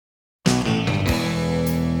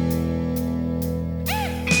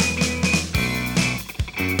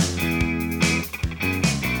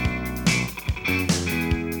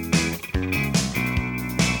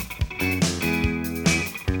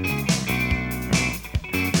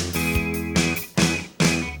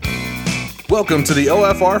Welcome to the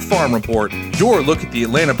OFR Farm Report, your look at the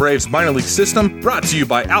Atlanta Braves minor league system, brought to you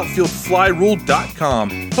by OutfieldFlyRule.com,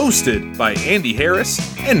 hosted by Andy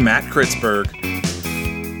Harris and Matt Kritzberg.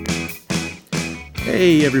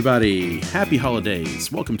 Hey everybody, happy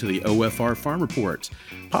holidays. Welcome to the OFR Farm Report,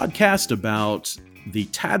 podcast about the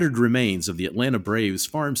tattered remains of the Atlanta Braves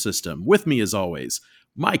farm system. With me as always,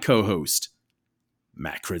 my co-host,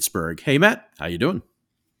 Matt Kritzberg. Hey Matt, how you doing?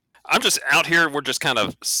 I'm just out here. We're just kind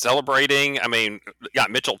of celebrating. I mean,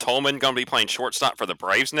 got Mitchell Tolman going to be playing shortstop for the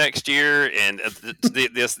Braves next year, and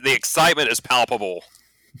the excitement is palpable.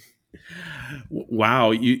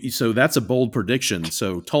 Wow, so that's a bold prediction.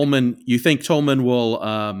 So Tolman, you think Tolman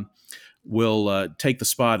will take the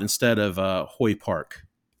spot instead of Hoy Park?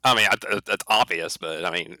 I mean, that's obvious, but I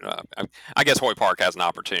mean, I guess Hoy Park has an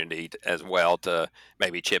opportunity as well to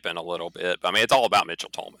maybe chip in a little bit. I mean, it's all about Mitchell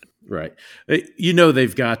Tolman. Right. You know,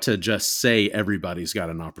 they've got to just say everybody's got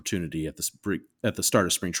an opportunity at the start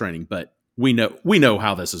of spring training, but we know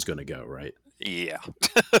how this is going to go, right? Yeah.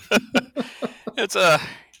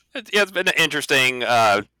 It's been an interesting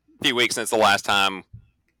few weeks since the last time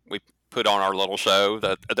we put on our little show.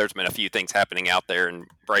 There's been a few things happening out there in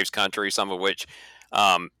Braves country, some of which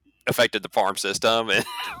affected the farm system, and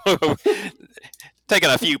taking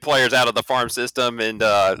a few players out of the farm system, and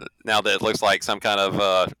now that it looks like some kind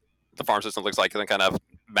of the farm system looks like some kind of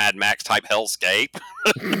Mad Max type hellscape.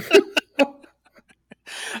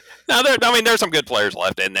 Now, there's some good players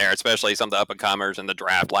left in there, especially some of the up and comers in the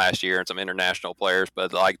draft last year, and some international players.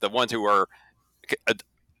 But like the ones who were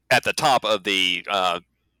at the top of the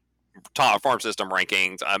top farm system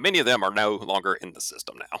rankings, many of them are no longer in the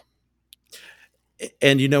system now.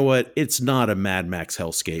 And you know what? It's not a Mad Max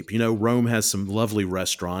hellscape. You know, Rome has some lovely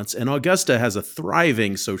restaurants, and Augusta has a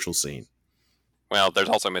thriving social scene. Well, there's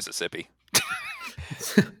also Mississippi.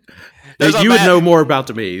 You would know more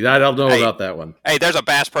about me. I don't know about that one. Hey, there's a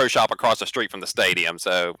Bass Pro Shop across the street from the stadium,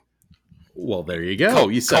 so... Well, there you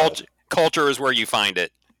go. Culture is where you find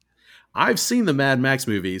it. I've seen the Mad Max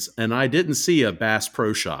movies, and I didn't see a Bass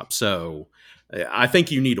Pro Shop, so I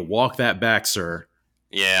think you need to walk that back, sir.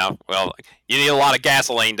 Yeah, well, you need a lot of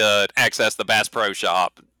gasoline to access the Bass Pro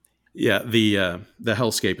Shop. Yeah, the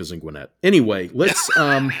hellscape is in Gwinnett. Anyway, let's...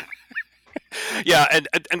 Yeah, and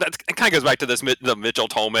that kind of goes back to the Mitchell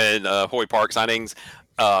Tolman, Hoy Park signings.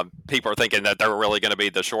 People are thinking that they're really going to be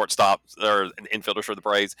the shortstops or infielders for the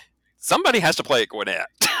Braves. Somebody has to play at Gwinnett.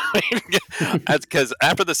 That's because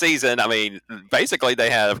after the season, I mean, basically they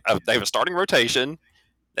have a starting rotation.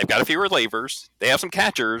 They've got a few relievers. They have some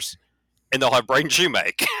catchers, and they'll have Braden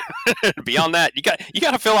Shoemake. Beyond that, you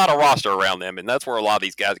got to fill out a roster around them, and that's where a lot of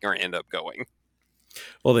these guys are going to end up going.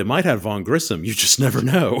 Well, they might have Vaughn Grissom. You just never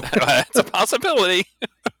know. That's a possibility.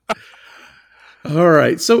 All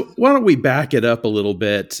right. So why don't we back it up a little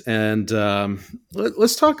bit and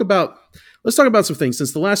let's talk about some things.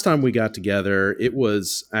 Since the last time we got together, it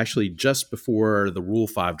was actually just before the Rule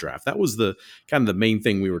 5 draft. That was the kind of the main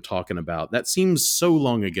thing we were talking about. That seems so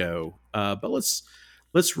long ago. But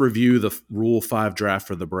let's review the Rule 5 draft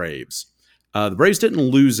for the Braves. The Braves didn't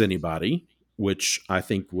lose anybody, which I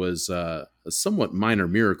think was a somewhat minor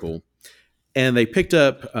miracle. And they picked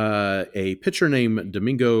up a pitcher named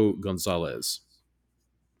Domingo Gonzalez.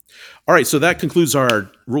 All right, so that concludes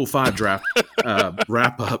our Rule 5 draft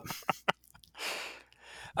wrap up.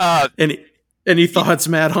 Any thoughts,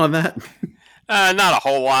 Matt, on that? Not a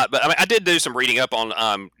whole lot, but I mean, I did do some reading up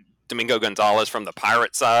on Domingo Gonzalez from the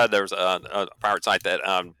Pirate side. There was a Pirate site that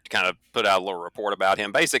kind of put out a little report about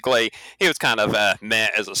him. Basically, he was kind of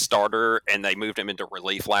met as a starter, and they moved him into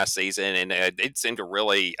relief last season, and it seemed to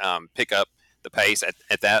really pick up the pace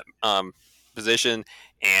at that position.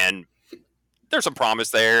 And there's some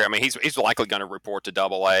promise there. I mean, he's likely going to report to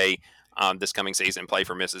Double-A this coming season, play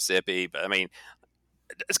for Mississippi. But I mean,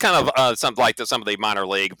 it's kind of something like some of the minor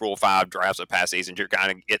league Rule 5 drafts of past seasons. You're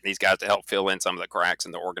kind of getting these guys to help fill in some of the cracks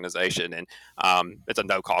in the organization, and it's a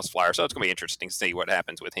no-cost flyer, so it's going to be interesting to see what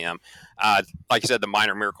happens with him. Like you said, the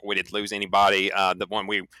minor miracle, we didn't lose anybody. The one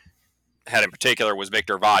we had in particular was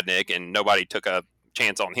Victor Vodnik, and nobody took a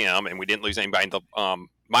chance on him, and we didn't lose anybody in the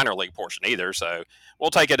minor league portion either, so we'll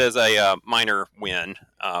take it as a minor win,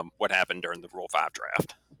 what happened during the Rule 5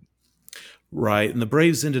 draft. Right, and the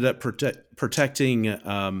Braves ended up protecting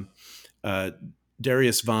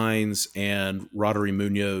Darius Vines and Roddery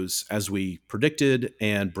Munoz as we predicted,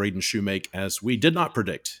 and Braden Shoemake as we did not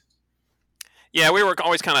predict. Yeah, we were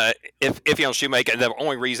always kind of iffy on Shoemake, and the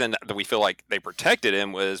only reason that we feel like they protected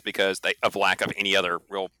him was because of lack of any other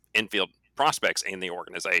real infield prospects in the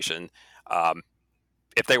organization.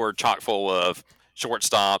 If they were chock full of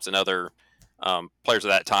shortstops and other players of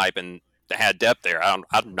that type, and had depth there, I'm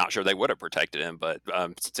not sure they would have protected him. But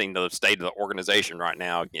seeing the state of the organization right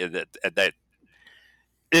now, that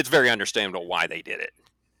it's very understandable why they did it.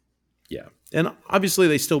 Yeah, and obviously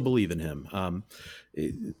they still believe in him,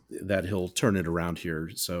 that he'll turn it around here.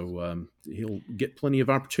 So he'll get plenty of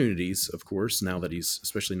opportunities, of course,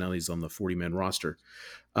 especially now that he's on the 40-man roster.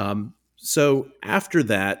 So after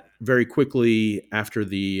that, very quickly after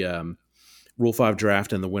the Rule 5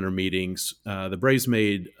 draft and the winter meetings, the Braves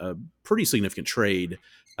made a pretty significant trade.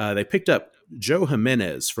 They picked up Joe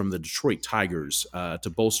Jimenez from the Detroit Tigers to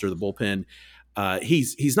bolster the bullpen.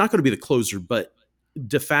 He's not going to be the closer, but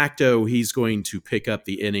de facto, he's going to pick up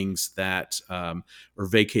the innings that are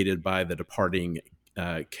vacated by the departing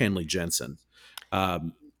Kenley Jensen.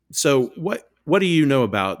 So what do you know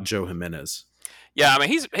about Joe Jimenez? Yeah, I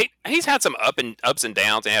mean he's had some ups and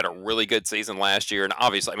downs, and had a really good season last year. And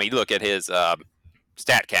obviously, I mean, you look at his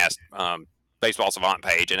Statcast baseball savant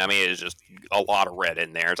page, and I mean it's just a lot of red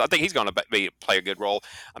in there. So I think he's going to play a good role.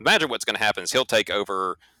 Imagine what's going to happen is he'll take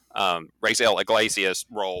over Raisel Iglesias'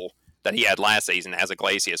 role that he had last season as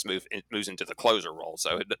Iglesias moves into the closer role.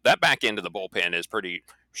 So that back end of the bullpen is pretty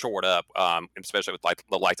shored up, especially with like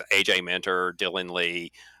the likes of AJ Minter, Dylan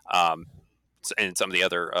Lee. And some of the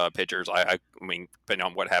other pitchers. I mean, depending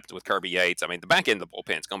on what happens with Kirby Yates, I mean, the back end of the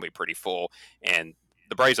bullpen is going to be pretty full. And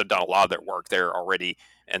the Braves have done a lot of their work there already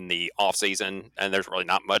in the offseason, and there's really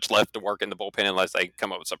not much left to work in the bullpen unless they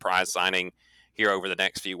come up with a surprise signing here over the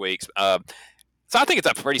next few weeks. So I think it's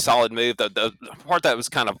a pretty solid move. The part that was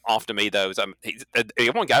kind of off to me, though, is he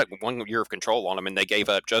only got 1 year of control on him, and they gave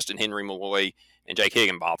up Justin Henry Malloy and Jake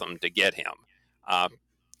Higginbotham to get him.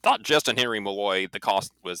 Thought Justin Henry Malloy, the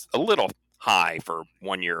cost was a little high for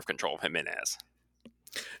 1 year of control of Jimenez.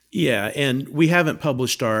 Yeah, and we haven't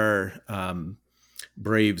published our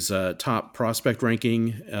Braves top prospect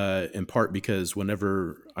ranking, in part because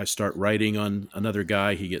whenever I start writing on another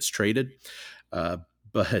guy, he gets traded.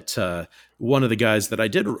 But one of the guys that I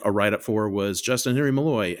did a write-up for was Justin Henry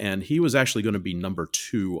Malloy, and he was actually going to be number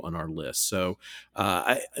 2 on our list. So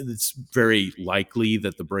it's very likely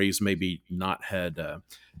that the Braves maybe not had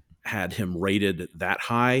him rated that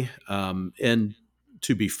high. And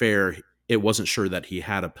to be fair, it wasn't sure that he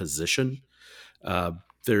had a position. It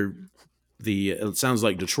sounds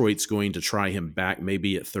like Detroit's going to try him back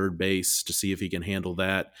maybe at third base to see if he can handle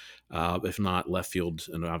that. If not, left field,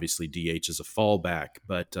 and obviously DH is a fallback.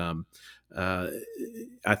 But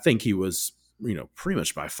I think he was, pretty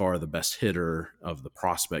much by far the best hitter of the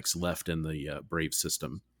prospects left in the Brave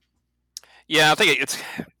system. Yeah,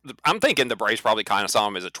 I'm thinking the Braves probably kind of saw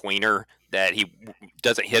him as a tweener, that he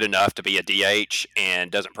doesn't hit enough to be a DH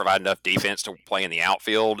and doesn't provide enough defense to play in the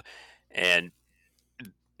outfield, and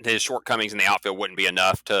his shortcomings in the outfield wouldn't be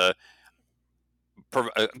enough to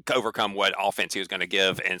overcome what offense he was going to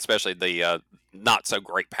give, and especially the not so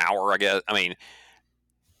great power, I guess. I mean,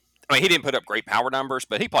 he didn't put up great power numbers,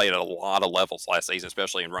 but he played at a lot of levels last season,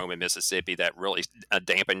 especially in Rome and Mississippi, that really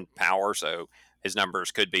dampened power. So his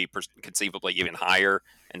numbers could be conceivably even higher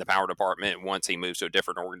in the power department once he moves to a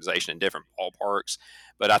different organization in different ballparks.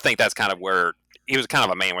 But I think that's kind of where he was kind of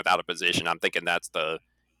a man without a position. I'm thinking that's the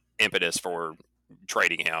impetus for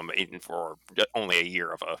trading him, even for only a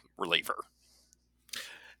year of a reliever.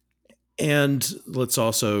 And let's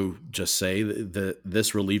also just say that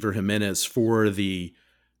this reliever Jimenez, for the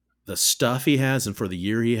stuff he has and for the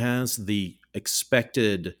year he has, the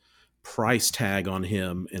expected price tag on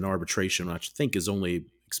him in arbitration, which I think is only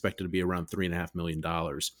expected to be around $3.5 million.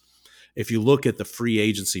 If you look at the free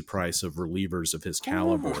agency price of relievers of his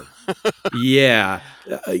caliber,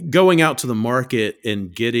 going out to the market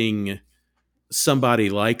and getting somebody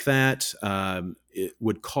like that, it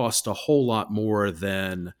would cost a whole lot more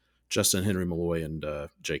than Justin Henry Malloy and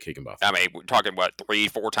Jake Higginbotham. I mean, we're talking,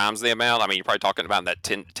 3-4 times the amount? I mean, you're probably talking about that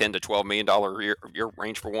 $10 to $12 million year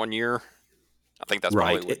range for 1 year. I think that's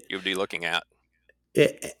probably what you'd be looking at.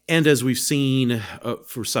 And as we've seen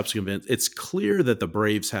for subsequent events, it's clear that the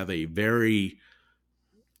Braves have a very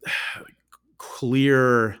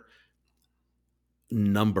clear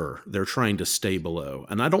number they're trying to stay below.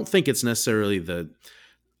 And I don't think it's necessarily the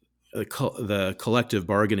collective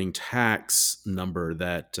bargaining tax number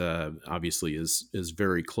that obviously is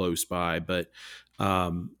very close by, but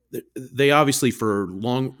they obviously, for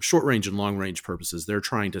short range and long range purposes, they're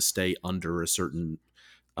trying to stay under a certain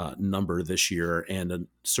number this year and a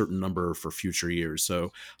certain number for future years.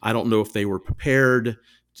 So I don't know if they were prepared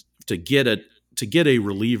to get a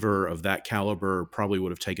reliever of that caliber. Probably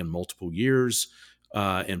would have taken multiple years.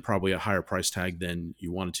 And probably a higher price tag than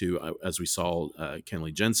you wanted to. As we saw,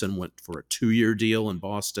 Kenley Jensen went for a 2-year deal in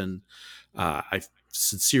Boston. I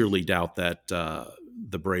sincerely doubt that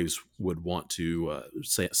the Braves would want to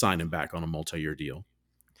sign him back on a multi-year deal.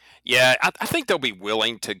 Yeah, I think they'll be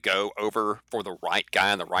willing to go over for the right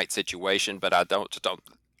guy in the right situation, but I don't. I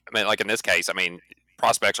mean, like in this case, I mean,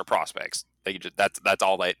 prospects are prospects. That's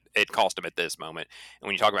all that it cost them at this moment. And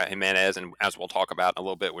when you talk about Jimenez, and as we'll talk about in a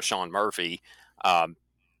little bit with Sean Murphy, um,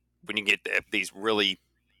 when you get these really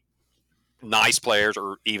nice players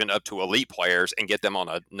or even up to elite players and get them on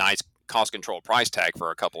a nice cost control price tag for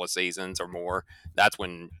a couple of seasons or more, that's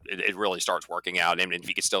when it really starts working out. And if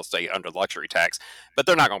you can still stay under luxury tax, but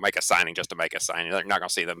they're not going to make a signing just to make a signing. They're not going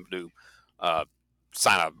to see them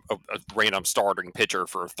sign a random starting pitcher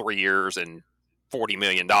for 3 years and $40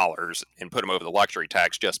 million and put them over the luxury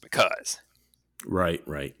tax just because.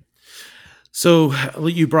 Right. So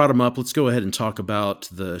you brought him up. Let's go ahead and talk about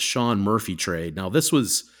the Sean Murphy trade. Now, this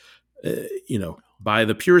was, by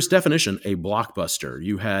the purest definition, a blockbuster.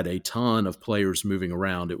 You had a ton of players moving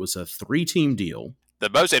around. It was a 3-team deal. The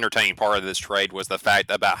most entertaining part of this trade was the fact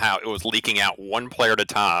about how it was leaking out one player at a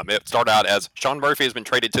time. It started out as Sean Murphy has been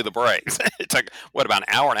traded to the Braves. It took, about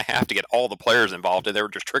an hour and a half to get all the players involved, and they were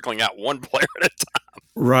just trickling out one player at a time.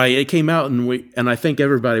 Right. It came out, and I think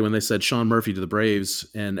everybody, when they said Sean Murphy to the Braves,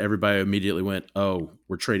 and everybody immediately went, oh,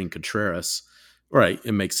 we're trading Contreras. Right.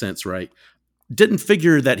 It makes sense, right? Didn't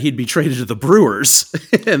figure that he'd be traded to the Brewers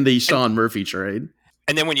in the Sean Murphy trade.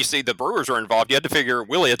 And then when you see the Brewers are involved, you had to figure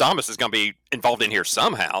Willie Adames is going to be involved in here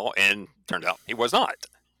somehow, and turned out he was not.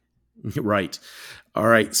 Right. All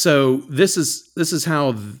right. So this is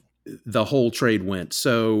how the whole trade went.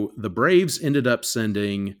 So the Braves ended up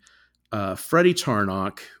sending Freddie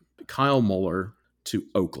Tarnok, Kyle Muller to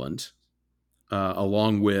Oakland,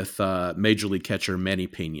 along with Major League catcher Manny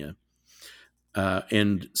Pena,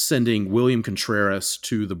 and sending William Contreras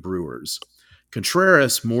to the Brewers.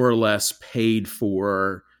 Contreras more or less paid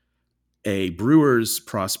for a Brewers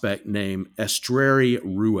prospect named Estrella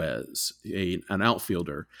Ruiz, an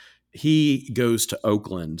outfielder. He goes to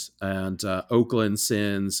Oakland, and Oakland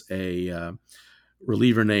sends a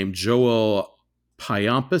reliever named Joel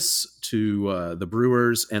Payampas to the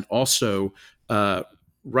Brewers, and also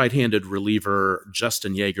right-handed reliever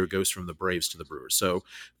Justin Yeager goes from the Braves to the Brewers. So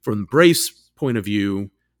from the Braves' point of view,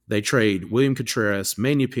 they trade William Contreras,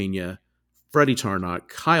 Manny Pena, Freddie Tarnok,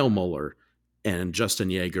 Kyle Muller, and Justin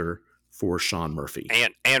Yeager for Sean Murphy.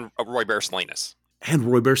 And Royber Salinas. And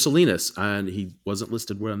Royber Salinas. And he wasn't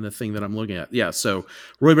listed on the thing that I'm looking at. Yeah, so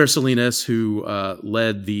Royber Salinas, who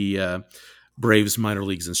led the Braves minor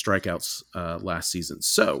leagues in strikeouts last season.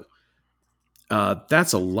 So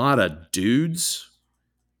that's a lot of dudes.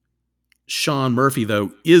 Sean Murphy,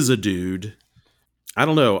 though, is a dude. I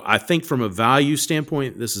don't know. I think from a value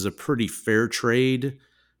standpoint, this is a pretty fair trade,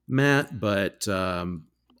 Matt, but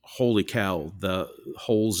holy cow, the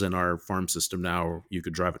holes in our farm system now you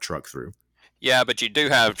could drive a truck through. Yeah, but you do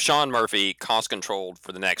have Sean Murphy cost controlled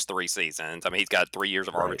for the next 3 seasons. I mean, he's got 3 years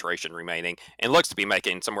of arbitration remaining, and looks to be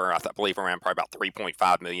making somewhere, I believe, around probably about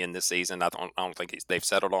 $3.5 million this season. I don't think they've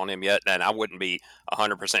settled on him yet, and I wouldn't be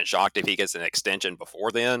 100% shocked if he gets an extension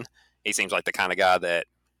before then. He seems like the kind of guy that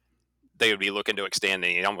they would be looking to extend,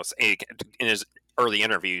 and he almost, in his early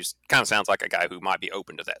interviews, kind of sounds like a guy who might be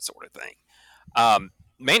open to that sort of thing.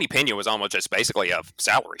 Manny Pena was almost just basically a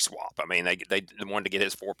salary swap. I mean, they wanted to get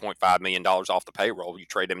his $4.5 million off the payroll. You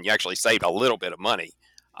trade him, and you actually saved a little bit of money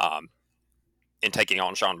in taking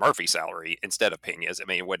on Sean Murphy's salary instead of Pena's. I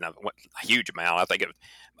mean, it wasn't a huge amount. I think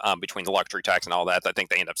between the luxury tax and all that, I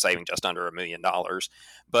think they ended up saving just under $1 million.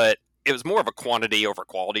 But it was more of a quantity over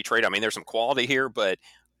quality trade. I mean, there's some quality here, but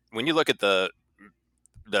when you look at the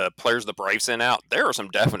players the Braves sent out, there are some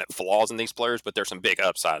definite flaws in these players, but there's some big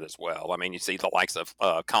upside as well. I mean, you see the likes of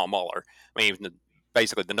Kyle Muller. I mean, he was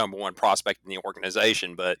basically the number one prospect in the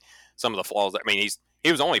organization, but some of the flaws, I mean,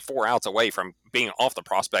 he was only 4 outs away from being off the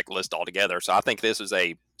prospect list altogether. So I think this is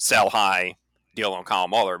a sell high deal on Kyle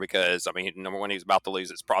Muller because, I mean, number one, he's about to lose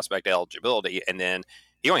his prospect eligibility, and then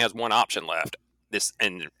he only has one option left.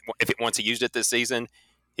 And once he used it this season,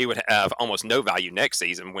 he would have almost no value next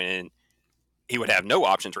season when he would have no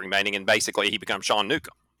options remaining, and basically he becomes Sean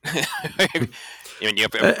Newcomb.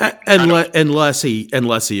 Unless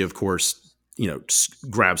he, of course,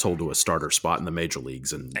 grabs hold of a starter spot in the major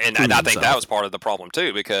leagues, and I think that was part of the problem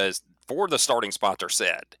too, because 4 of the starting spots are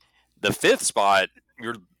set. The 5th spot,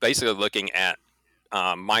 you're basically looking at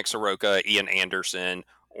Mike Soroka, Ian Anderson,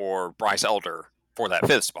 or Bryce Elder for that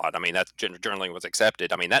 5th spot. I mean, that generally was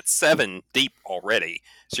accepted. I mean, that's 7 deep already.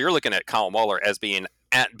 So you're looking at Kyle Muller as being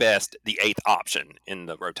at best the 8th option in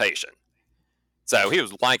the rotation. So he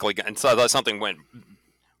was likely, and so something went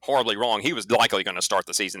horribly wrong, he was likely going to start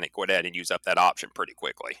the season at Gwinnett and use up that option pretty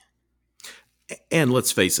quickly. And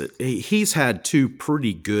let's face it, he's had two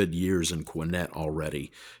pretty good years in Gwinnett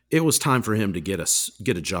already. It was time for him to get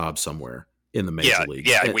a job somewhere in the major Yeah, leagues.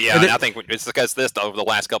 yeah, well, yeah. And I think it's because this over the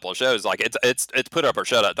last couple of shows, like it's put up or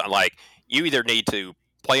shut up. Like you either need to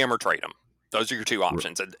play him or trade him. Those are your two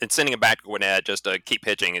options. And sending him back to Gwinnett just to keep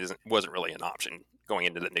pitching wasn't really an option going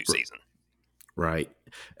into the new season. Right.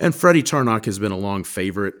 And Freddie Tarnock has been a long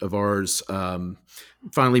favorite of ours.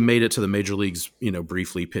 Finally made it to the major leagues,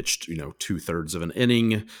 briefly pitched, 2/3 of an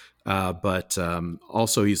inning. But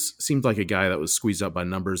also he seemed like a guy that was squeezed out by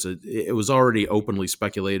numbers. It was already openly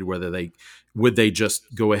speculated whether they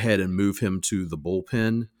just go ahead and move him to the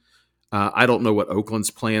bullpen. I don't know what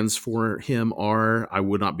Oakland's plans for him are. I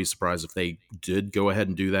would not be surprised if they did go ahead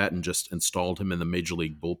and do that and just installed him in the major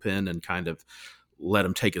league bullpen and kind of let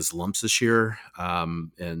him take his lumps this year,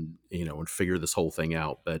 and figure this whole thing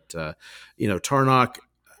out. But Tarnock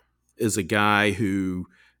is a guy who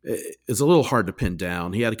is a little hard to pin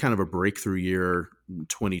down. He had kind of a breakthrough year in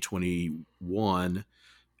 2021,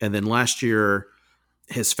 and then last year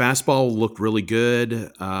his fastball looked really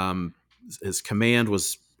good. His command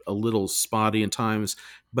was a little spotty at times,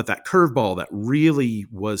 but that curveball that really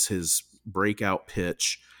was his breakout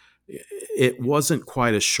pitch, it wasn't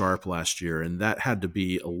quite as sharp last year, and that had to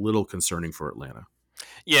be a little concerning for Atlanta.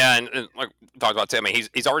 Yeah, and like we talked about Tim,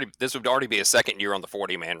 he's already this would already be his second year on the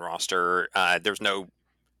 40-man roster. There's no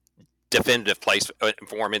definitive place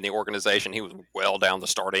for him in the organization. He was well down the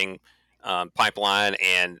starting pipeline,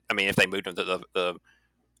 and I mean, if they moved him to the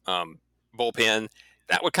bullpen,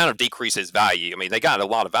 that would kind of decrease his value. I mean, they got a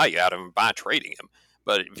lot of value out of him by trading him,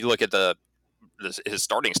 but if you look at his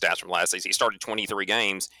starting stats from last season, he started 23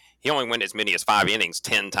 games. He only went as many as 5 innings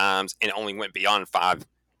 10 times, and only went beyond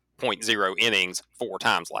 5.0 innings 4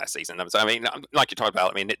 times last season. So, I mean, like you talked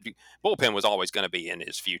about, I mean, bullpen was always going to be in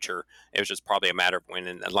his future. It was just probably a matter of when.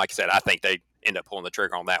 And like I said, I think they end up pulling the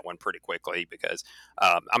trigger on that one pretty quickly because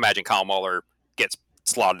I imagine Kyle Muller gets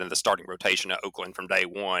slotted in the starting rotation at Oakland from day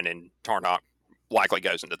one, and Tarnock likely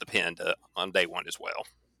goes into the pen on day one as well.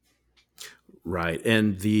 Right.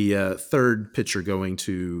 And the third pitcher going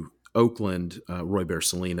to Oakland, Roy Bear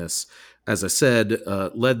Salinas, as I said,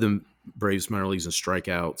 led the Braves minor leagues in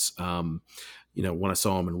strikeouts. When I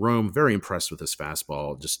saw him in Rome, very impressed with his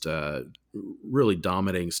fastball, just really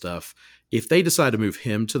dominating stuff. If they decide to move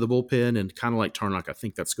him to the bullpen, and kind of like Tarnock, I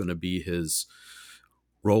think that's going to be his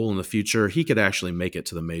role in the future. He could actually make it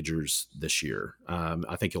to the majors this year.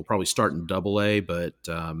 I think he'll probably start in Double-A, but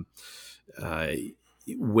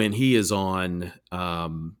when he is on,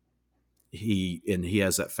 he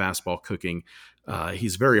has that fastball cooking.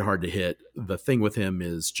 He's very hard to hit. The thing with him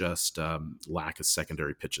is just lack of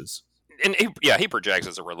secondary pitches. And he projects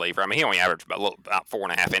as a reliever. I mean, he only averaged about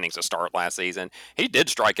 4.5 innings to start last season. He did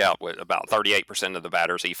strike out with about 38% of the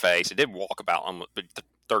batters he faced. He did walk about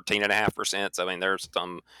 13.5%. So I mean, there's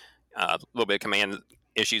some little bit of command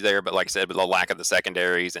issues there, but like I said, with the lack of the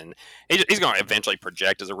secondaries, and he's going to eventually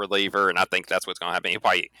project as a reliever, and I think that's what's going to happen.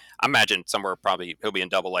 I imagine somewhere he'll be in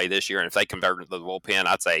Double-A this year, and if they convert him to the bullpen,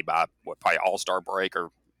 I'd say by probably All-Star break or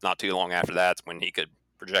not too long after that's when he could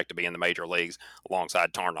project to be in the major leagues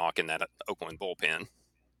alongside Tarnock in that Oakland bullpen.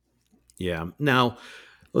 Yeah. Now,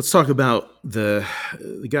 let's talk about the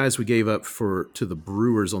guys we gave up to the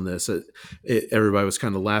Brewers on this. Everybody was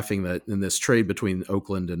kind of laughing that in this trade between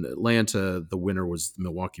Oakland and Atlanta, the winner was the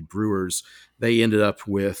Milwaukee Brewers. They ended up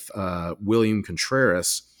with William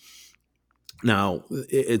Contreras. Now,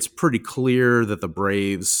 it's pretty clear that the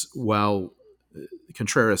Braves, while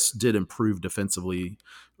Contreras did improve defensively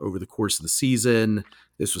over the course of the season,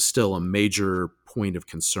 this was still a major point of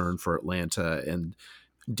concern for Atlanta, and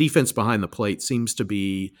defense behind the plate seems to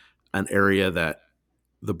be an area that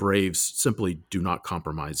the Braves simply do not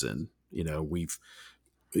compromise in.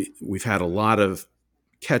 We've had a lot of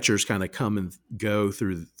catchers kind of come and go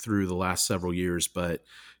through the last several years, but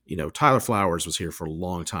Tyler Flowers was here for a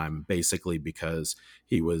long time, basically because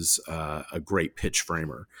he was a great pitch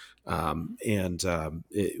framer.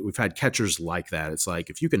 We've had catchers like that. It's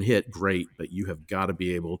like, if you can hit, great, but you have got to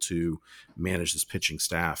be able to manage this pitching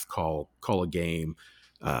staff, call a game,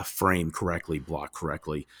 frame correctly, block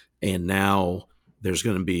correctly. And now there's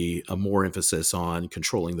going to be a more emphasis on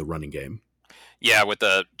controlling the running game. Yeah, with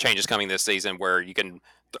the changes coming this season where you can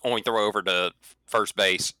only throw over to first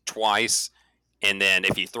base twice, and then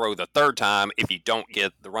if you throw the third time, if you don't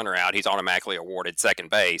get the runner out, he's automatically awarded second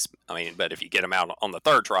base. I mean, but if you get him out on the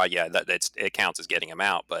third try, yeah, it counts as getting him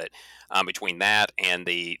out. But between that and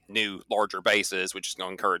the new larger bases, which is going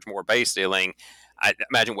to encourage more base stealing, I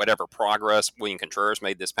imagine whatever progress William Contreras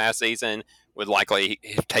made this past season would likely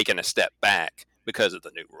have taken a step back because of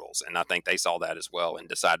the new rules. And I think they saw that as well and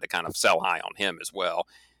decided to kind of sell high on him as well.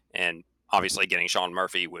 And obviously, getting Sean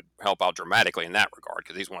Murphy would help out dramatically in that regard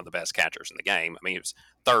because he's one of the best catchers in the game. I mean, he was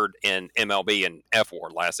third in MLB and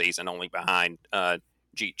F-WAR last season, only behind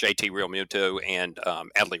JT Realmuto and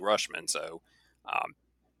Adley Rushman. So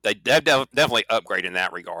they definitely upgraded in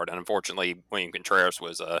that regard. And unfortunately, William Contreras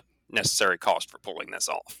was a necessary cost for pulling this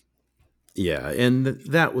off. Yeah, and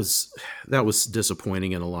that was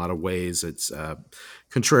disappointing in a lot of ways. It's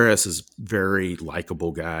Contreras is very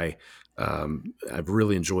likable guy. I've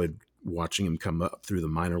really enjoyed watching him come up through the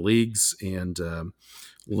minor leagues and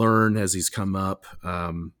learn as he's come up,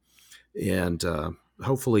 and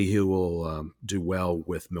hopefully he will do well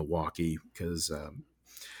with Milwaukee because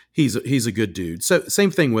he's a good dude. So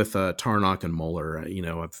same thing with Tarnock and Muller.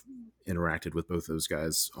 I've interacted with both those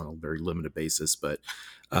guys on a very limited basis, but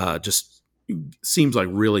just seems like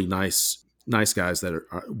really nice guys that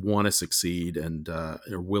want to succeed and are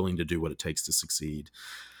willing to do what it takes to succeed.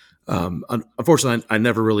 Unfortunately, I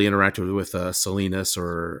never really interacted with Salinas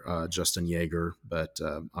or Justin Yeager, but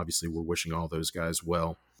obviously we're wishing all those guys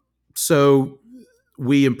well. So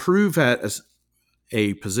we improve at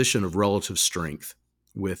a position of relative strength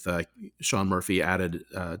with Sean Murphy added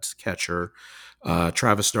to catcher.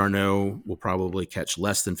 Travis d'Arnaud will probably catch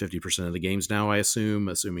less than 50% of the games now, I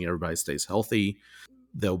assuming everybody stays healthy.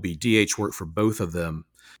 There'll be DH work for both of them.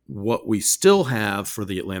 What we still have for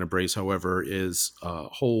the Atlanta Braves, however, is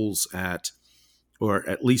holes at, or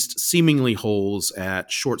at least seemingly holes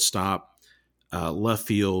at shortstop, left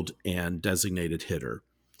field, and designated hitter.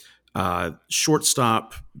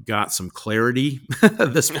 Shortstop got some clarity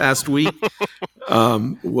this past week.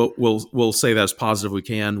 We'll say that as positive we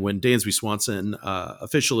can. When Dansby Swanson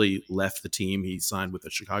officially left the team, he signed with the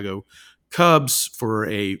Chicago Cubs for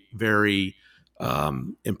a very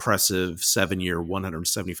impressive 7-year,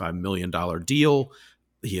 $175 million deal.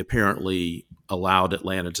 He apparently allowed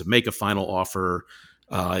Atlanta to make a final offer.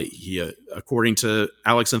 According to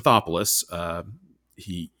Alex Anthopoulos,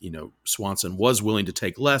 Swanson was willing to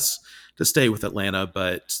take less to stay with Atlanta,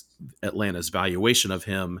 but Atlanta's valuation of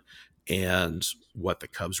him and what the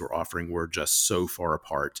Cubs were offering were just so far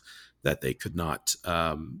apart that they could not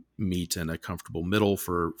meet in a comfortable middle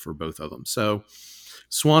for both of them. So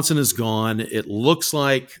Swanson is gone. It looks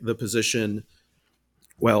like the position,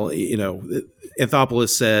 well, Anthopoulos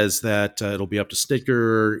says that it'll be up to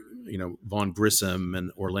Sticker, Vaughn Grissom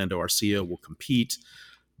and Orlando Arcia will compete,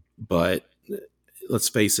 but let's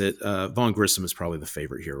face it, Vaughn Grissom is probably the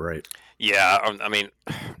favorite here, right? Yeah, I mean,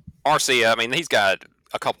 Arcia, he's got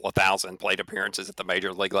a couple of thousand plate appearances at the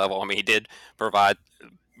major league level. I mean, he did provide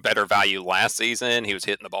better value last season. He was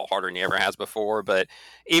hitting the ball harder than he ever has before. But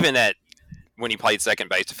even when he played second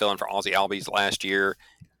base to fill in for Ozzie Albies last year,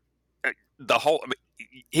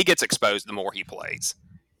 he gets exposed the more he plays.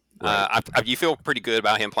 Right. You feel pretty good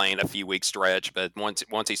about him playing a few week stretch, but once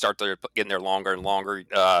he starts getting there longer and longer,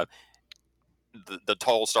 the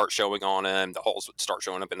tolls start showing on him, the holes start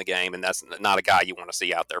showing up in the game, and that's not a guy you want to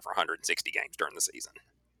see out there for 160 games during the season.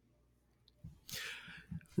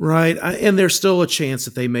 Right, and there's still a chance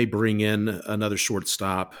that they may bring in another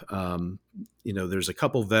shortstop. There's a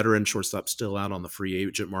couple veteran shortstops still out on the free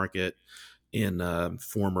agent market in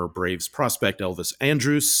former Braves prospect Elvis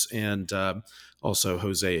Andrus and also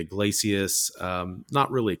Jose Iglesias.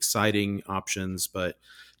 Not really exciting options, but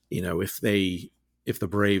if the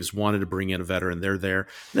Braves wanted to bring in a veteran, they're there.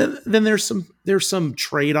 Then there's some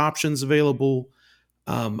trade options available.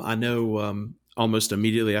 I know almost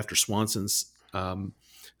immediately after Swanson's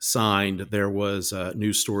signed, there was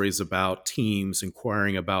news stories about teams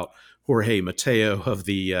inquiring about Jorge Mateo of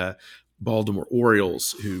the Baltimore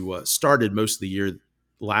Orioles, who started most of the year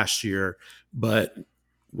last year, but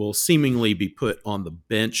will seemingly be put on the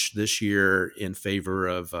bench this year in favor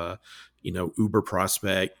of uber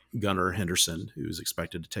prospect Gunnar Henderson, who's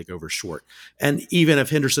expected to take over short. And even if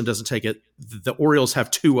Henderson doesn't take it, the Orioles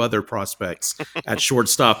have two other prospects at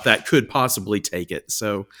shortstop that could possibly take it.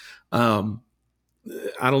 So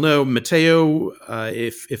I don't know, Mateo,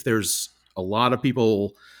 if there's a lot of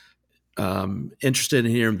people interested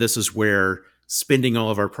in him, this is where spending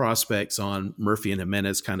all of our prospects on Murphy and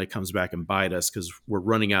Jimenez kind of comes back and bite us because we're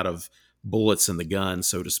running out of bullets in the gun,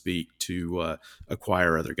 so to speak, to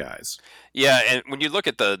acquire other guys. Yeah, and when you look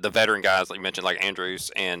at the veteran guys, like you mentioned, like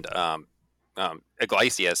Andrews and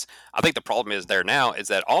Iglesias, I think the problem is there now is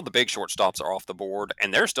that all the big shortstops are off the board,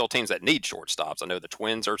 and there are still teams that need shortstops. I know the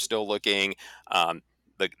Twins are still looking.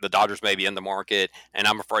 The Dodgers may be in the market, and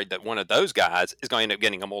I'm afraid that one of those guys is going to end up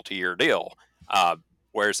getting a multi-year deal.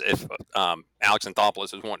 Whereas if Alex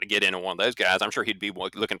Anthopoulos is wanting to get into one of those guys, I'm sure he'd be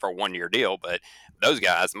looking for a 1 year deal. But those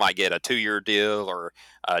guys might get a 2 year deal or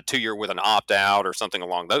a 2 year with an opt out or something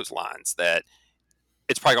along those lines. That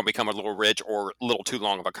it's probably going to become a little rich or a little too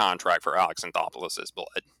long of a contract for Alex Anthopoulos'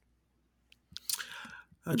 blood.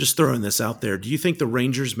 Just throwing this out there, do you think the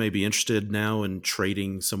Rangers may be interested now in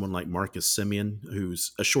trading someone like Marcus Semien,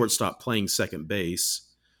 who's a shortstop playing second base?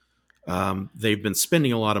 They've been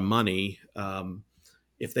spending a lot of money.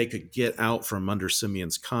 If they could get out from under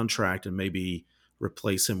Simeon's contract and maybe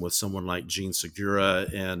replace him with someone like Gene Segura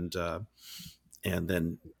and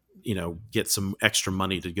then get some extra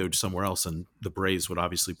money to go to somewhere else, and the Braves would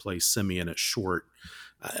obviously play Semien at short.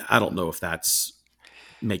 I don't know if that's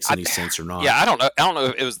makes any sense or not. Yeah, I don't know. I don't know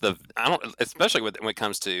if it was especially when it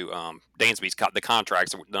comes to Dansby's the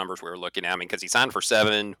contracts numbers we were looking at. I mean, because he signed for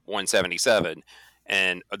 177,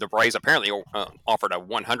 and the Braves apparently offered a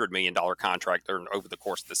 $100 million contract over the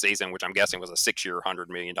course of the season, which I'm guessing was a 6-year, $100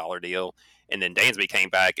 million deal. And then Dansby came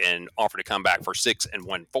back and offered to come back for 6 and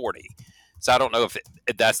 140. So I don't know if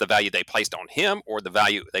that's the value they placed on him or the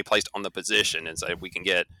value they placed on the position, and so if we can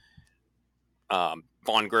get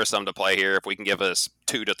Vaughn Grissom to play here, if we can give us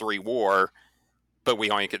 2 to 3 WAR, but we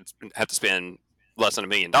only could have to spend less than $1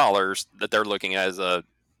 million, that they're looking at as a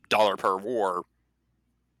dollar per WAR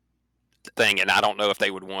thing. And I don't know if they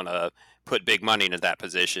would want to put big money into that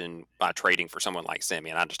position by trading for someone like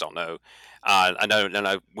Semien. I just don't know. I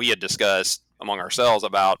know we had discussed among ourselves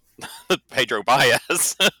about Pedro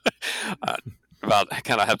Baez. About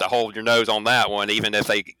kind of have to hold your nose on that one, even if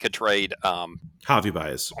they could trade Javi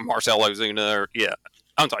Baez, Marcell Ozuna, or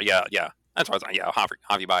I'm sorry, that's what I was saying,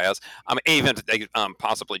 Javi Baez. I mean, even if they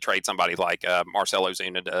possibly trade somebody like Marcell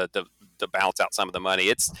Ozuna to balance out some of the money,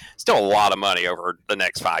 it's still a lot of money over the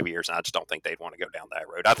next 5 years, and I just don't think they'd want to go down that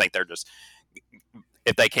road. I think they're just,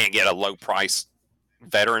 if they can't get a low price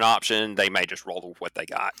veteran option, they may just roll with what they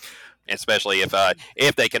got. Especially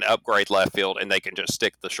if they can upgrade left field and they can just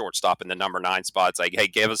stick the shortstop in the number 9 spot, say, hey,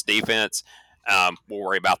 give us defense. We'll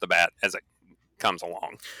worry about the bat as it comes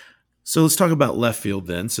along. So let's talk about left field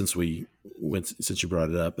then, since you brought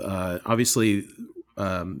it up. Obviously,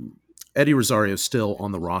 Eddie Rosario is still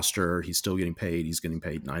on the roster. He's still getting paid. He's getting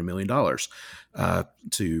paid $9 million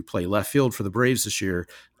to play left field for the Braves this year.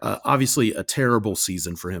 Obviously, a terrible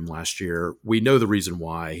season for him last year. We know the reason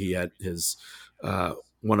why. He had his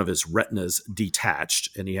one of his retinas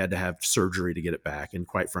detached, and he had to have surgery to get it back. And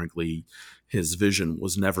quite frankly, his vision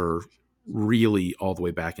was never really all the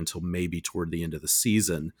way back until maybe toward the end of the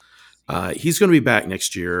season. He's going to be back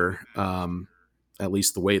next year, at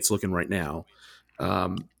least the way it's looking right now.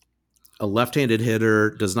 A left-handed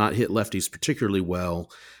hitter, does not hit lefties particularly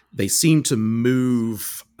well. They seem to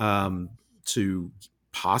move to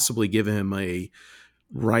possibly give him a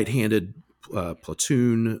right-handed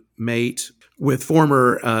platoon mate with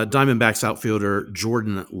former Diamondbacks outfielder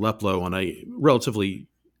Jordan Luplow on a relatively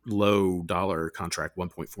low dollar contract,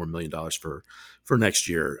 $1.4 million for next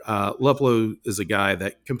year. Luplow is a guy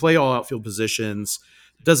that can play all outfield positions,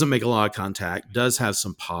 doesn't make a lot of contact, does have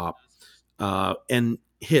some pop, and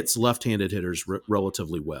hits left-handed hitters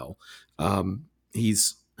relatively well.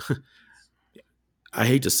 He's, I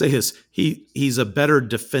hate to say this, he's a better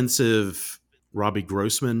defensive Robbie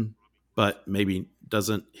Grossman, but maybe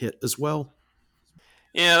doesn't hit as well.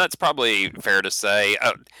 Yeah, that's probably fair to say.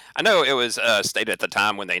 I know it was stated at the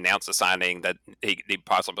time when they announced the signing that he'd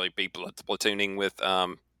possibly be platooning with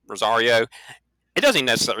Rosario. It doesn't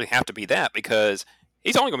necessarily have to be that, because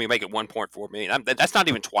he's only going to be making $1.4 million. That's not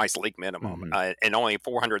even twice league minimum, and only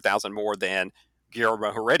 $400,000 more than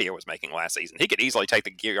Guillermo Heredia was making last season. He could easily take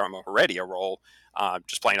the Guillermo Heredia role,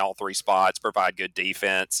 just playing all 3 spots, provide good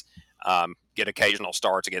defense, get occasional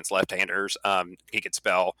starts against left-handers. He could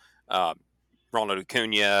spell Ronald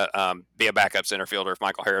Acuna, be a backup center fielder if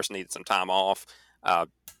Michael Harris needed some time off.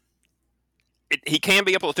 He can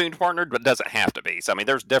be a platoon partner, but doesn't have to be. So, I mean,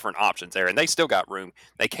 there's different options there, and they still got room.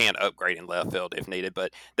 They can upgrade in left field if needed,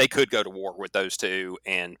 but they could go to war with those two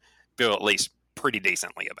and feel at least pretty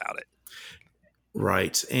decently about it.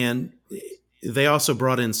 Right. And they also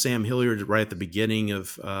brought in Sam Hilliard right at the beginning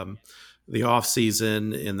of the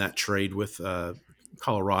offseason in that trade with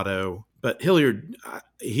Colorado. But Hilliard,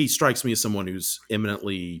 he strikes me as someone who's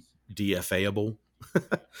eminently DFA-able.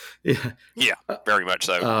 Yeah, very much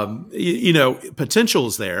so. Potential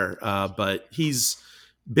is there, but he's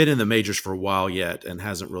been in the majors for a while yet and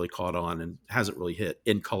hasn't really caught on and hasn't really hit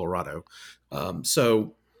in Colorado.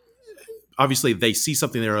 So obviously they see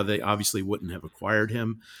something there, or they obviously wouldn't have acquired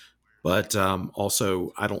him. But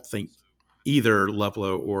also, I don't think either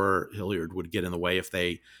Luplow or Hilliard would get in the way if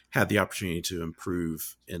they had the opportunity to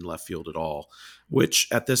improve in left field at all, which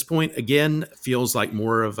at this point, again, feels like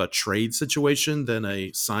more of a trade situation than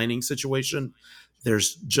a signing situation.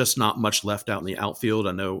 There's just not much left out in the outfield.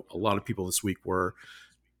 I know a lot of people this week were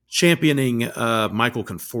championing Michael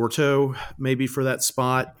Conforto maybe for that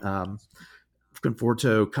spot.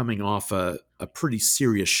 Conforto coming off a pretty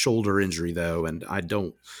serious shoulder injury, though, and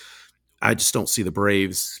I just don't see the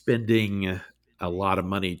Braves spending a lot of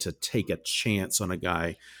money to take a chance on a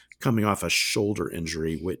guy coming off a shoulder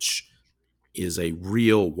injury, which is a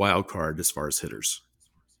real wild card as far as hitters.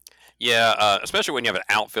 Yeah, especially when you have an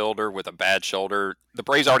outfielder with a bad shoulder. The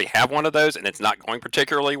Braves already have one of those, and it's not going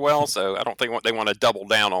particularly well. So I don't think they want to double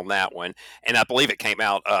down on that one. And I believe it came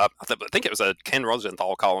out. I think it was a Ken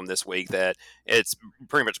Rosenthal column this week that it's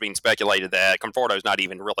pretty much being speculated that Conforto's not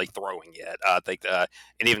even really throwing yet. I think, and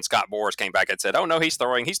even Scott Boras came back and said, "Oh no, he's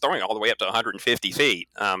throwing. He's throwing all the way up to 150 feet."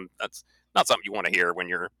 That's not something you want to hear when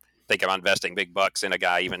you're thinking about investing big bucks in a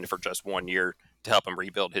guy, even for just 1 year to help him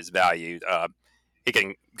rebuild his value. He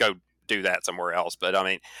can go do that somewhere else. But I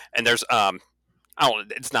mean, and there's I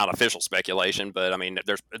don't. It's not official speculation, but I mean,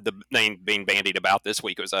 there's the name being bandied about this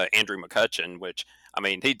week was Andrew McCutchen, which I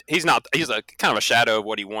mean, he's a kind of a shadow of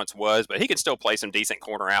what he once was, but he can still play some decent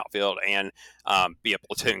corner outfield and be a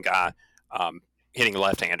platoon guy. Hitting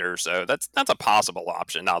left-handers, so that's a possible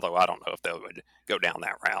option. Although I don't know if they would go down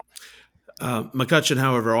that route. McCutchen,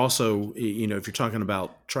 however, also, if you're talking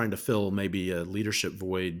about trying to fill maybe a leadership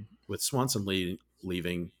void with Swanson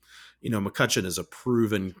leaving, McCutchen is a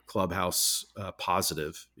proven clubhouse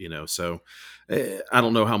positive, so I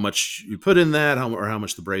don't know how much you put in that or how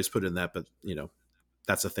much the Braves put in that, but,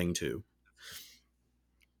 that's a thing too.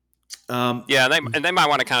 Yeah, they might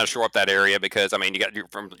want to kind of shore up that area because, I mean, you got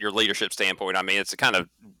from your leadership standpoint, I mean, it's kind of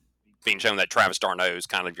being shown that Travis d'Arnaud is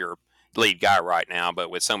kind of your lead guy right now, but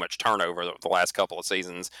with so much turnover the last couple of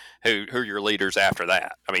seasons, who are your leaders after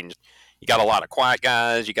that? I mean, you got a lot of quiet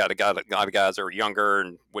guys. You got a lot of guys that are younger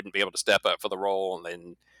and wouldn't be able to step up for the role, and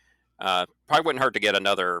then probably wouldn't hurt to get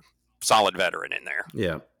another solid veteran in there.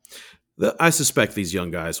 Yeah, I suspect these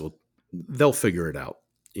young guys they'll figure it out.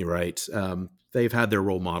 You're right. They've had their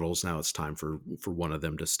role models. Now it's time for one of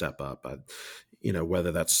them to step up.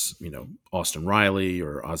 Whether that's, Austin Riley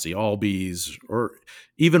or Ozzie Albies or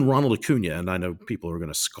even Ronald Acuna. And I know people are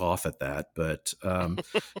going to scoff at that, but,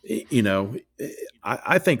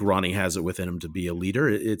 I think Ronnie has it within him to be a leader.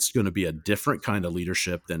 It's going to be a different kind of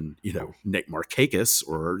leadership than, Nick Markakis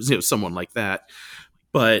or someone like that.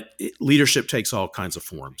 But leadership takes all kinds of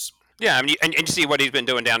forms. Yeah, I mean, and you see what he's been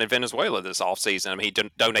doing down in Venezuela this offseason. I mean, he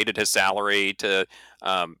donated his salary to,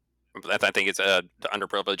 I think it's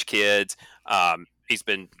underprivileged kids. He's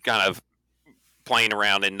been kind of playing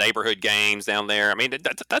around in neighborhood games down there. I mean,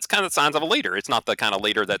 that's kind of signs of a leader. It's not the kind of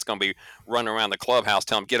leader that's going to be running around the clubhouse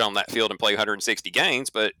telling him get on that field and play 160 games,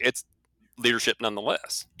 but it's leadership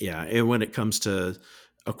nonetheless. Yeah, and when it comes to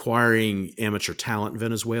acquiring amateur talent in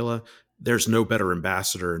Venezuela, there's no better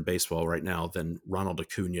ambassador in baseball right now than Ronald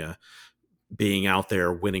Acuna, being out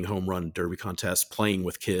there winning home run derby contests, playing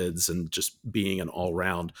with kids, and just being an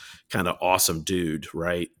all-round kind of awesome dude,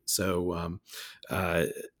 right? So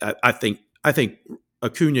I think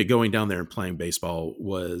Acuna going down there and playing baseball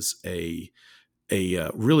was a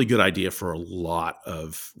really good idea for a lot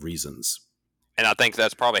of reasons. And I think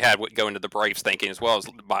that's probably had what go into the Braves thinking as well as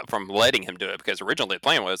from letting him do it, because originally the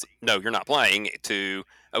plan was, no, you're not playing, to,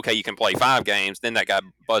 okay, you can play 5 games. Then that got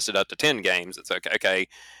busted up to 10 games. It's okay,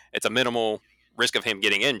 it's a minimal risk of him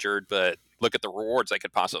getting injured, but look at the rewards they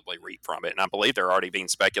could possibly reap from it. And I believe they're already being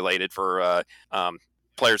speculated for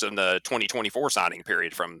players in the 2024 signing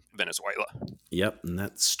period from Venezuela. Yep, and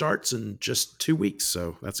that starts in just 2 weeks,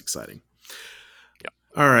 so that's exciting.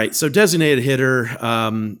 All right, so designated hitter,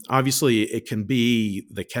 obviously it can be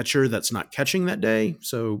the catcher that's not catching that day.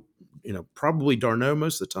 So, probably d'Arnaud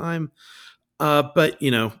most of the time. But,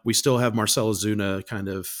 we still have Marcell Ozuna kind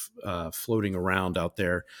of floating around out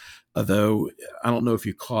there. Although, I don't know if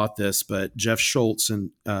you caught this, but Jeff Schultz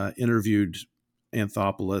interviewed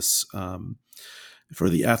Anthopoulos for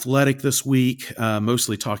The Athletic this week,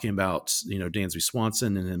 mostly talking about, Dansby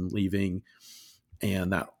Swanson and him leaving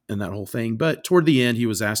and that whole thing. But toward the end, he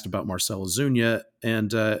was asked about Marcell Ozuna,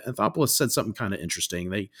 and Anthopoulos said something kind of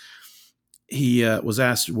interesting. He was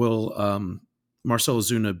asked, will Marcell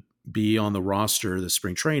Ozuna be on the roster this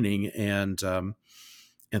spring training? And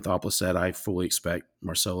Anthopoulos said, I fully expect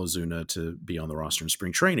Marcell Ozuna to be on the roster in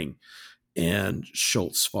spring training. And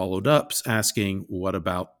Schultz followed up asking, what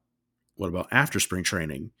about after spring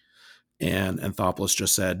training? And Anthopoulos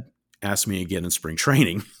just said, ask me again in spring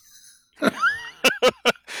training.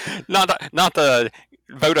 not the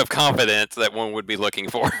vote of confidence that one would be looking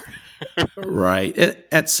for. Right.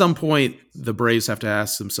 At some point, the Braves have to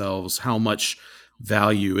ask themselves how much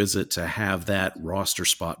value is it to have that roster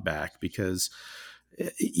spot back? Because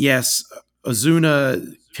yes,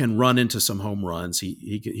 Ozuna can run into some home runs.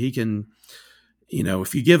 He can,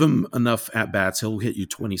 if you give him enough at bats, he'll hit you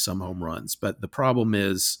 20 some home runs. But the problem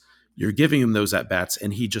is you're giving him those at bats,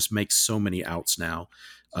 and he just makes so many outs now.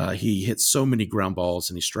 He hits so many ground balls,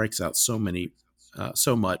 and he strikes out so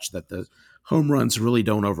much that the home runs really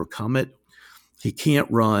don't overcome it. He can't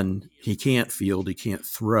run, he can't field, he can't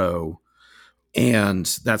throw. And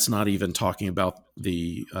that's not even talking about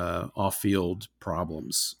the off-field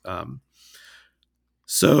problems.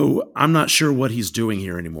 So I'm not sure what he's doing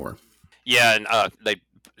here anymore. Yeah, and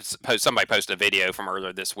somebody posted a video from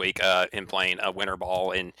earlier this week, him playing a winter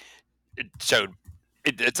ball, and it showed.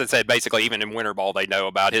 It said basically even in winter ball they know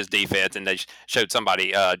about his defense, and they showed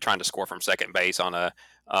somebody trying to score from second base on a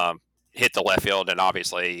hit to left field, and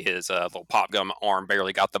obviously his little pop gun arm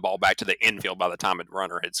barely got the ball back to the infield by the time the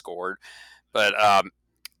runner had scored. But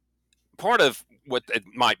part of what it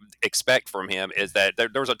might expect from him is that there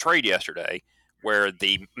was a trade yesterday where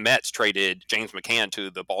the Mets traded James McCann to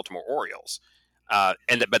the Baltimore Orioles,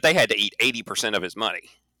 but they had to eat 80% of his money.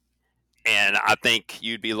 And I think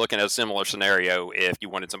you'd be looking at a similar scenario if you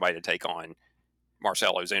wanted somebody to take on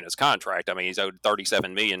Marcell Ozuna's contract. I mean, he's owed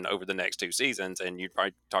 $37 million over the next 2 seasons, and you'd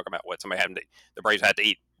probably talk about what somebody having to. The Braves had to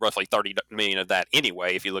eat roughly $30 million of that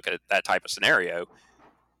anyway. If you look at that type of scenario,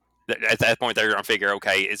 at that point they're going to figure,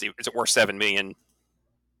 okay, is it worth $7 million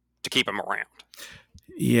to keep him around?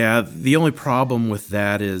 Yeah, the only problem with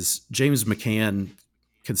that is James McCann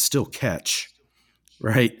can still catch,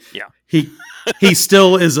 right? Yeah. He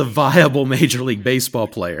still is a viable Major League Baseball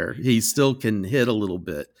player. He still can hit a little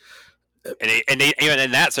bit. And even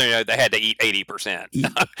in that scenario, they had to eat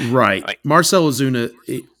 80%. Right. Marcell Ozuna,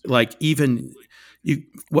 like even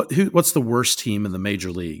what's the worst team in the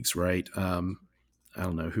major leagues, right? I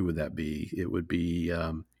don't know, who would that be? It would be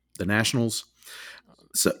the Nationals.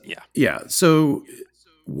 So yeah. So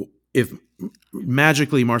if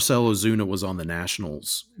magically Marcell Ozuna was on the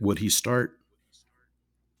Nationals, would he start?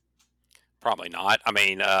 Probably not. I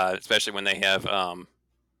mean, especially when they have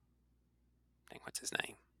what's his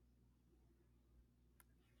name?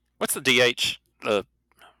 What's the DH? The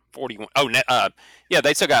 41. Oh, yeah,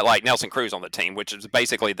 they still got like Nelson Cruz on the team, which is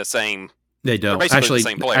basically the same. They don't actually the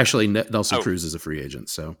same player. Actually, Nelson Cruz is a free agent.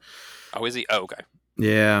 So. Oh, is he? Oh, okay.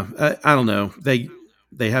 Yeah, I don't know. They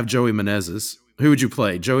have Joey Menezes. Who would you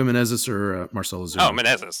play, Joey Menezes or Marcell Ozuna? Oh,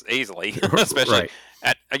 Menezes, easily. Especially,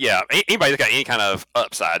 right. Anybody that's got any kind of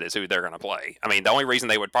upside is who they're going to play. I mean, the only reason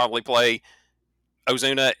they would probably play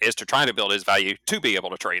Ozuna is to try to build his value to be able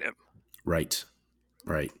to trade him. Right.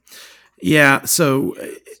 Yeah. So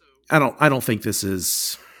I don't think this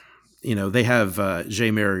is. They have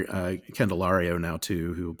Jeimer Candelario now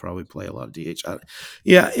too, who will probably play a lot of DH. I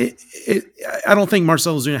don't think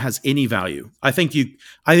Marcell Ozuna has any value. I think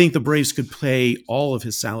the Braves could pay all of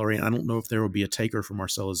his salary, and I don't know if there will be a taker for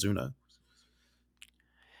Marcell Ozuna.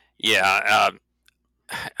 Yeah,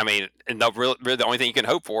 I mean, and really the only thing you can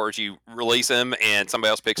hope for is you release him and somebody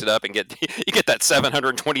else picks it up and you get that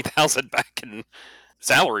 $720,000 back in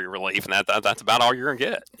salary relief, and that's about all you're gonna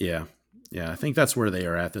get. Yeah, I think that's where they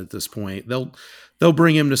are at this point. They'll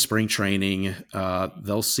bring him to spring training.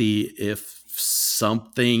 They'll see if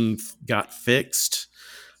something got fixed.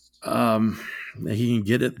 He can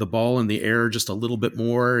get the ball in the air just a little bit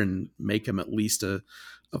more and make him at least a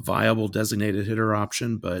viable designated hitter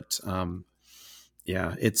option. But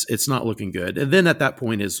yeah, it's not looking good. And then at that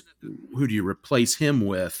point is, who do you replace him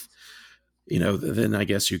with? Then I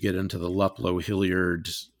guess you get into the Luplow, Hilliard,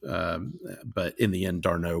 but in the end,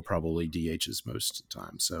 d'Arnaud probably DHs most of the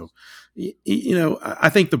time. So, I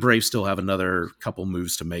think the Braves still have another couple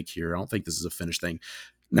moves to make here. I don't think this is a finished thing.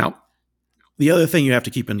 Now, the other thing you have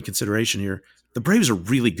to keep in consideration here, the Braves are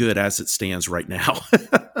really good as it stands right now.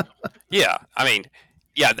 Yeah, I mean,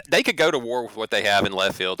 yeah, they could go to war with what they have in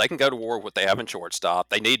left field. They can go to war with what they have in shortstop.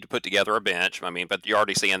 They need to put together a bench. I mean, but you're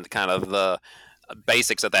already seeing kind of the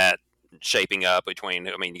basics of that shaping up between.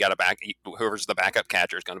 I mean, you got whoever's the backup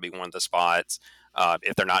catcher is going to be one of the spots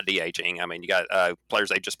if they're not DHing. I mean, you got players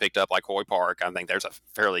they just picked up like Hoy Park. I think there's a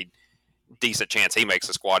fairly decent chance he makes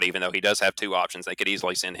the squad, even though he does have 2 options. They could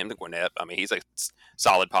easily send him to Gwinnett. I mean, he's a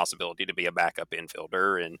solid possibility to be a backup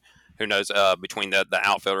infielder, and who knows between the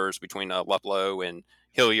outfielders, between Luplow and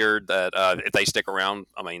Hilliard, that if they stick around,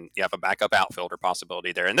 I mean, you have a backup outfielder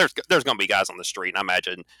possibility there, and there's going to be guys on the street, and I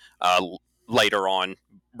imagine later on,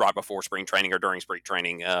 right before spring training or during spring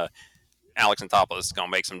training, Alex Anthopoulos is going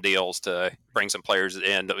to make some deals to bring some players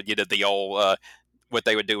in. You did the old what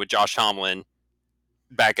they would do with Josh Tomlin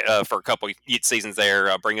back for a couple seasons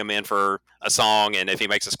there, bring him in for a song, and if he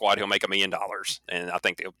makes a squad, he'll make $1 million. And I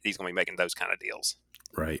think he's going to be making those kind of deals.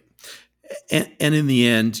 Right. And in the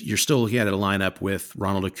end, you're still looking at a lineup with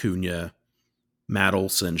Ronald Acuna, Matt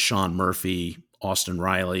Olson, Sean Murphy, Austin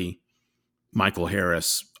Riley, Michael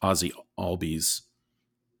Harris, Ozzie Albies.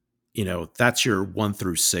 That's your 1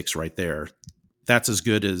 through 6 right there. That's as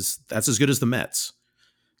good as the Mets.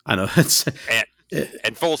 I know it's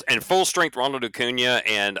and full strength Ronald Acuna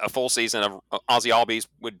and a full season of Ozzie Albies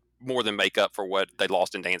would more than make up for what they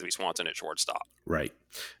lost in Dansby Swanson at shortstop. Right.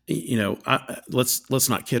 Let's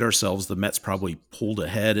not kid ourselves. The Mets probably pulled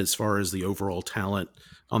ahead as far as the overall talent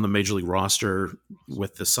on the major league roster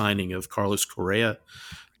with the signing of Carlos Correa,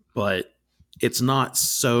 but it's not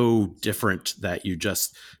so different that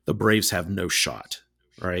the Braves have no shot,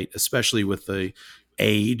 right? Especially with the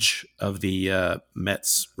age of the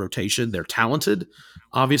Mets rotation. They're talented,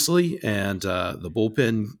 obviously, and the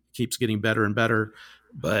bullpen keeps getting better and better,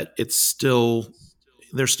 but they're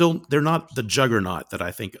not the juggernaut that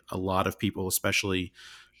I think a lot of people, especially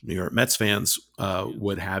New York Mets fans,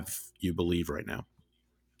 would have you believe right now.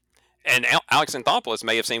 And Alex Anthopoulos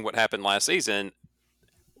may have seen what happened last season.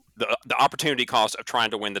 The opportunity cost of trying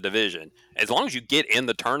to win the division. As long as you get in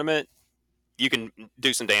the tournament, you can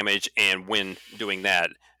do some damage and win doing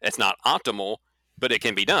that. It's not optimal, but it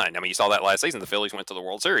can be done. I mean, you saw that last season. The Phillies went to the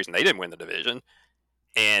World Series and they didn't win the division.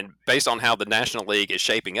 And based on how the National League is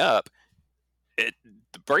shaping up,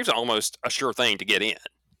 the Braves are almost a sure thing to get in.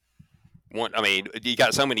 You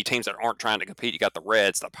got so many teams that aren't trying to compete. You got the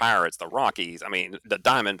Reds, the Pirates, the Rockies. I mean, the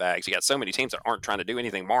Diamondbacks. You got so many teams that aren't trying to do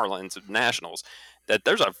anything. Marlins, Nationals. That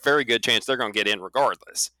there's a very good chance they're going to get in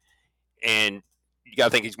regardless. And you got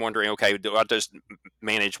to think he's wondering, okay, do I just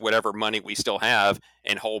manage whatever money we still have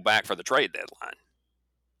and hold back for the trade deadline?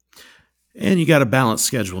 And you got a balanced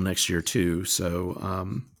schedule next year too.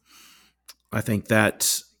 So I think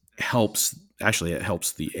that helps. Actually, it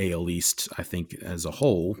helps the AL East, I think, as a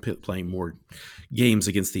whole. Playing more games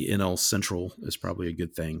against the NL Central is probably a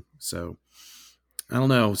good thing. So I don't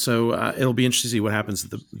know. So it'll be interesting to see what happens.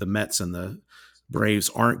 The Mets and the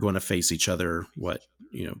Braves aren't going to face each other.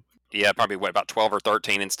 Yeah, probably about 12 or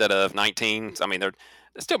 13 instead of 19. I mean, there'll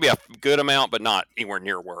still be a good amount, but not anywhere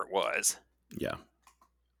near where it was. Yeah.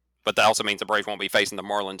 But that also means the Braves won't be facing the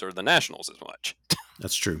Marlins or the Nationals as much.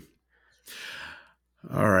 That's true.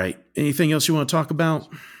 All right. Anything else you want to talk about?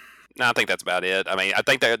 No, I think that's about it. I mean, I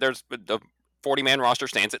think that there's the 40-man roster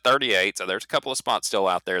stands at 38, so there's a couple of spots still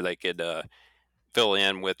out there they could fill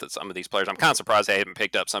in with some of these players. I'm kind of surprised they haven't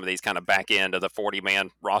picked up some of these kind of back end of the 40-man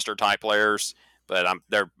roster type players, but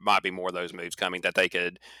there might be more of those moves coming that they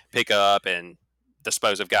could pick up and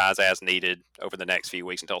dispose of guys as needed over the next few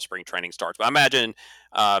weeks until spring training starts. But I imagine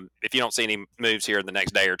if you don't see any moves here in the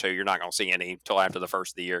next day or two, you're not going to see any until after the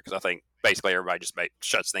first of the year, because I think basically everybody just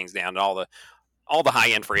shuts things down, and all the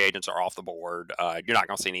high end free agents are off the board. You're not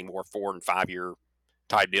going to see any more 4 and 5 year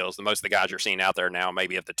type deals. The most of the guys you're seeing out there now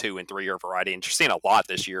maybe of the 2 and 3 year variety, and you're seeing a lot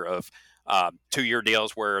this year of 2-year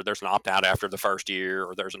deals where there's an opt out after the first year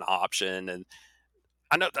or there's an option. And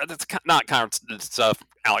I know that's not kind of stuff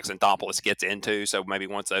Alex Anthopoulos gets into. So maybe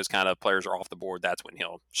once those kind of players are off the board, that's when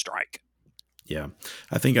he'll strike. Yeah.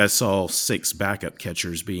 I think I saw 6 backup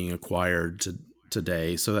catchers being acquired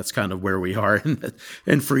today. So that's kind of where we are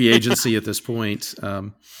in free agency at this point.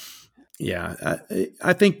 Yeah,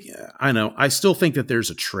 I still think that there's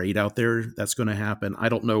a trade out there that's going to happen. I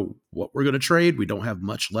don't know what we're going to trade. We don't have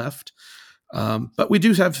much left. But we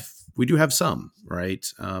do have some, right?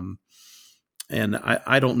 And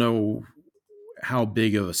I don't know how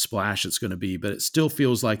big of a splash it's going to be, but it still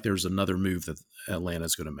feels like there's another move that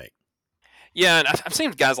Atlanta's going to make. Yeah, and I've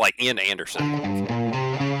seen guys like Ian Anderson.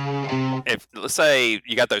 If let's say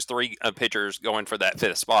you got those 3 pitchers going for that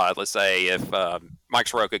 5th spot, let's say if Mike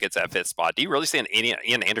Soroka gets that 5th spot, do you really send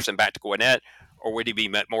Ian Anderson back to Gwinnett, or would he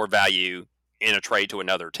be more value in a trade to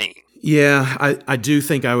another team? Yeah, I do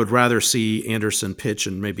think I would rather see Anderson pitch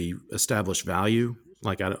and maybe establish value.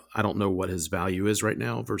 Like I don't know what his value is right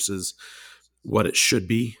now versus what it should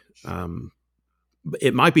be.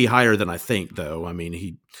 It might be higher than I think, though. I mean,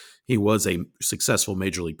 he was a successful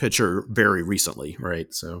major league pitcher very recently,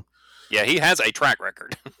 right? So yeah, he has a track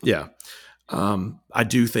record. Yeah. I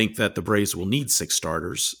do think that the Braves will need 6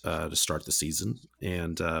 starters to start the season.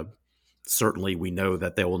 And certainly we know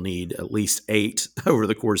that they will need at least 8 over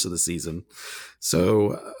the course of the season.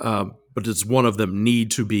 So, but does one of them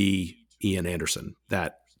need to be Ian Anderson?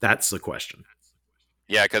 That's the question.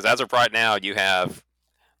 Yeah, because as of right now, you have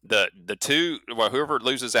the two, well, whoever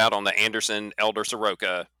loses out on the Anderson Elder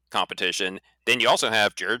Soroka competition, then you also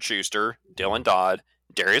have Jared Schuster, Dylan Dodd,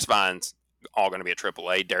 Darius Vines, all going to be at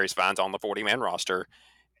AAA. Darius Vines on the 40-man roster,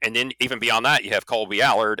 and then even beyond that, you have Colby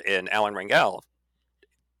Allard and Alan Rangel.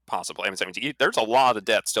 Possibly. I mean, there's a lot of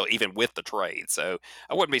depth still, even with the trade. So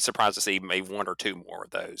I wouldn't be surprised to see maybe one or two more of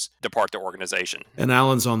those depart the organization. And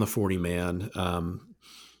Allen's on the 40-man.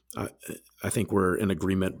 I think we're in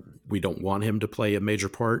agreement. We don't want him to play a major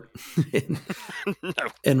part No.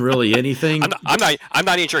 in really anything. I'm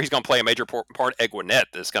not even sure he's going to play a major part at Gwinnett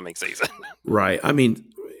this coming season. Right. I mean,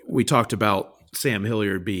 we talked about Sam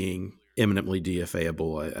Hilliard being eminently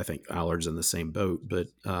DFA-able. I think Allard's in the same boat, but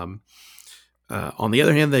on the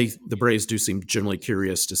other hand, the Braves do seem generally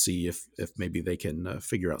curious to see if maybe they can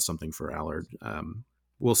figure out something for Allard.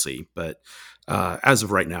 We'll see, but as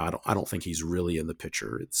of right now, I don't think he's really in the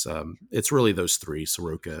picture. It's really those three: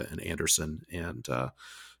 Soroka and Anderson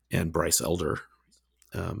and Bryce Elder.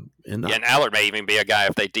 And Allard may even be a guy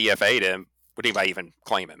if they DFA'd him. Would anybody even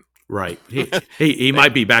claim him? Right. He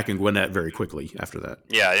might be back in Gwinnett very quickly after that.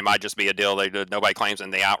 Yeah, it might just be a deal nobody claims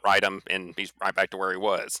and they outright him, and he's right back to where he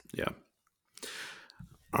was. Yeah.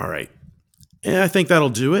 All right. And I think that'll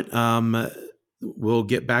do it. We'll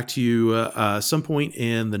get back to you some point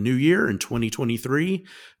in the new year in 2023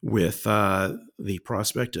 with the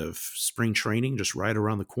prospect of spring training just right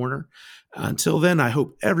around the corner. Until then, I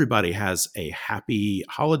hope everybody has a happy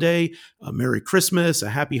holiday, a Merry Christmas, a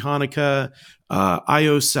Happy Hanukkah,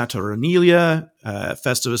 Ios Saturnalia,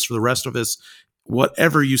 Festivus for the rest of us,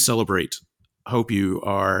 whatever you celebrate. Hope you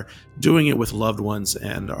are doing it with loved ones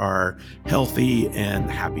and are healthy and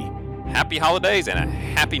happy. Happy holidays and a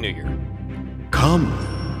happy new year. Come,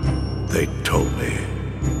 they told me.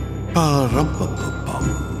 Ba-rum-ba-ba-bum.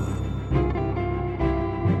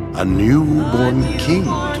 A newborn king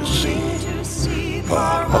to see.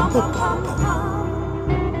 Ba-rum-ba-ba-bum.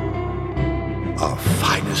 Our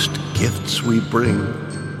finest gifts we bring.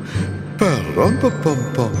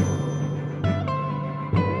 Ba-rum-ba-bum-bum.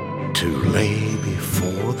 To lay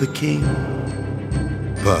before the king.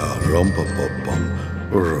 Ba-rum-ba-ba-bum,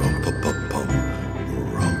 rum-ba-ba-bum,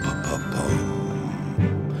 rum-ba-ba-bum.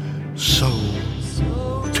 So,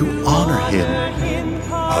 to honor him,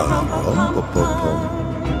 ba-rum-ba-ba-bum,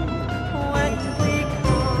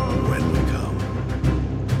 when we come.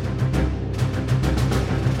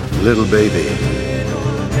 Little baby,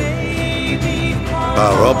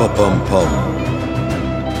 ba-rum-ba-bum-bum.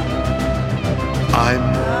 I'm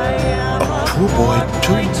poor boy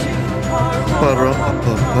too.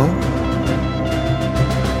 Ba-rum-ba-bum.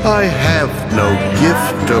 I have no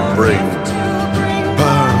gift to bring.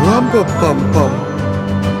 Ba-rum-ba-bum-bum.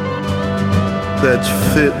 That's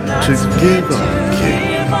fit to give our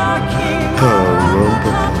king.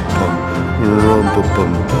 Ba-rum-ba-bum-bum.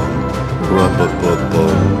 Rum-ba-bum-bum.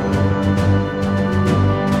 Rum-ba-bum-bum.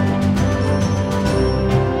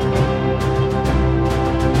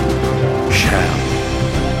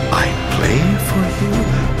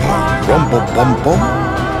 Rum-ba-bum-bum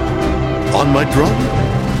on my drum.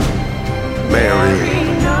 Mary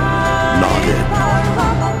nodded.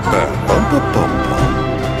 Rum-ba-bum-bum.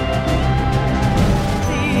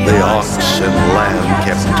 The ox and lamb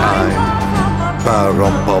kept time.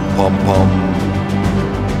 Rum-bum-bum-bum.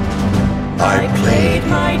 I played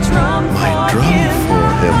my drum for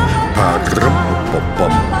him.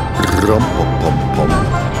 Rum-bum-bum. Rum-bum-bum-bum.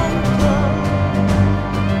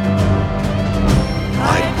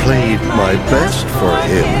 I played my best for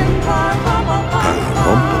him.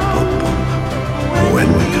 When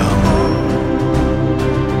we come,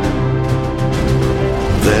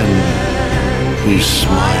 then he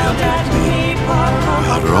smiled at me.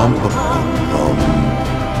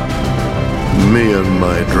 Me and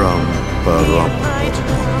my drum.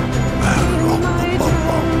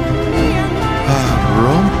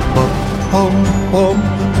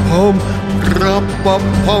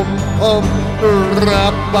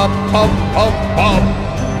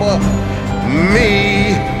 Me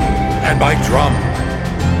and my drum.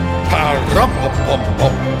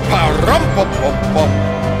 Pa-rum-pum-pum-pum, pa-rum-pum-pum-pum.